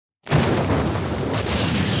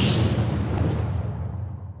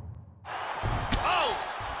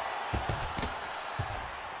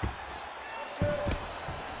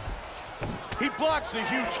blocks the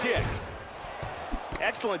huge kick.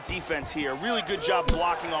 Excellent defense here. Really good job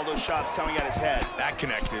blocking all those shots coming at his head. That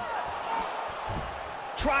connected.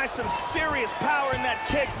 Tries some serious power in that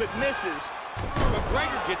kick, but misses.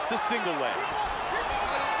 McGregor gets the single leg.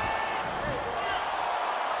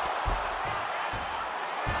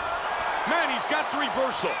 Man, he's got the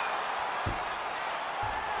reversal.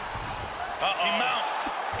 He mounts.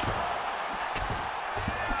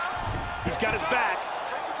 He's got his back.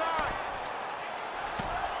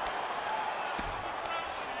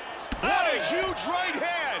 What a huge right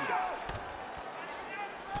hand!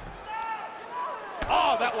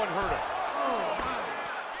 Oh, that one hurt him.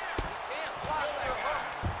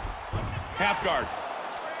 Half guard.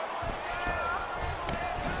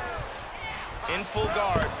 In full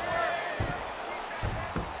guard.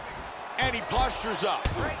 And he postures up.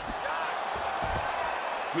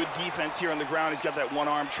 Good defense here on the ground. He's got that one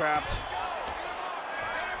arm trapped.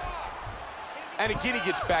 And again, he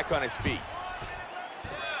gets back on his feet.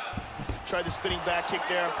 Tried the spinning back kick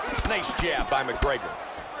there. Nice jab by McGregor.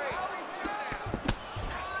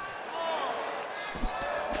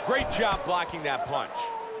 Great job blocking that punch.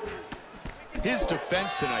 His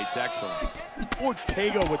defense tonight's excellent.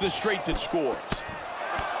 Ortega with the straight that scores.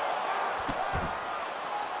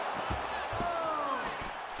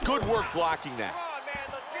 Good work blocking that. Come on, man,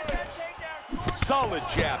 let's get that takedown. Solid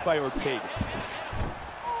jab by Ortega.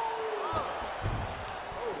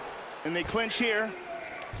 And they clinch here.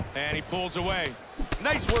 And he pulls away.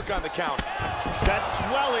 Nice work on the counter. That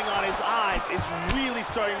swelling on his eyes is really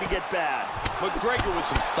starting to get bad. McGregor with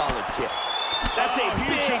some solid kicks. That's a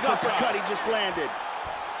huge big uppercut he just landed.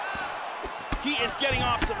 He is getting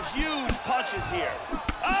off some huge punches here.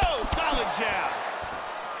 Oh, solid jab.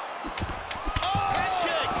 Oh, head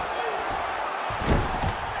kick.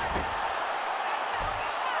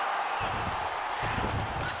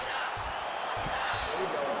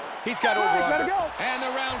 He's got over under. And the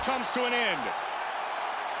round comes to an end.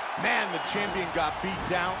 Man, the champion got beat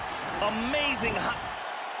down. Amazing.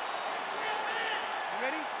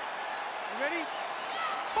 Ready?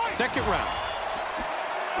 Second round.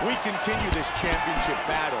 We continue this championship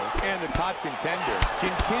battle, and the top contender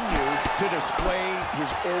continues to display his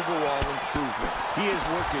overall improvement. He has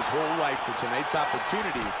worked his whole life for tonight's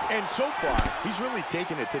opportunity, and so far, he's really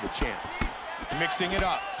taken it to the champ. Mixing it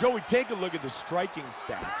up. Joey, take a look at the striking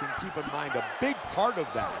stats, and keep in mind a big part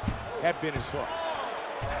of that have been his hooks.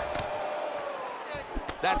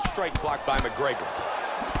 That strike blocked by McGregor.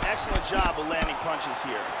 Excellent job of landing punches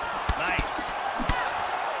here. Nice.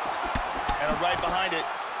 And a right behind it.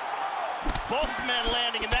 Both men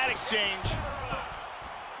landing in that exchange.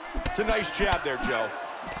 It's a nice jab there, Joe.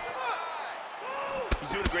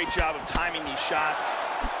 He's doing a great job of timing these shots.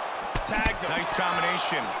 Tagged him. Nice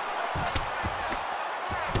combination.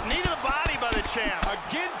 Knee to the body by the champ.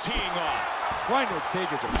 Again teeing off. Brian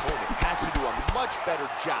Ortega's opponent has to do a much better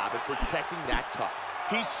job at protecting that cut.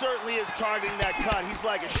 He certainly is targeting that cut. He's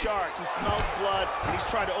like a shark. He smells blood, and he's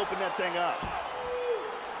trying to open that thing up.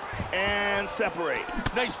 And separate.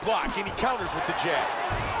 Nice block, and he counters with the jab.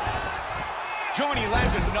 Joe, and he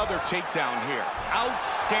lands another takedown here.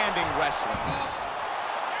 Outstanding wrestling.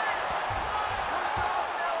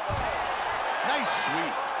 Nice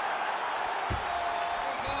sweep.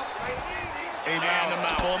 And the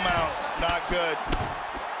mount. Full mount. Not good.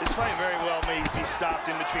 This fight very well may be stopped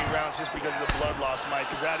in between rounds just because of the blood loss, Mike,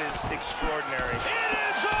 because that is extraordinary. It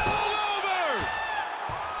is all over!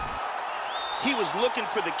 He was looking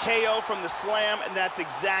for the KO from the slam, and that's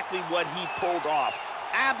exactly what he pulled off.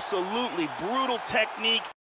 Absolutely brutal technique.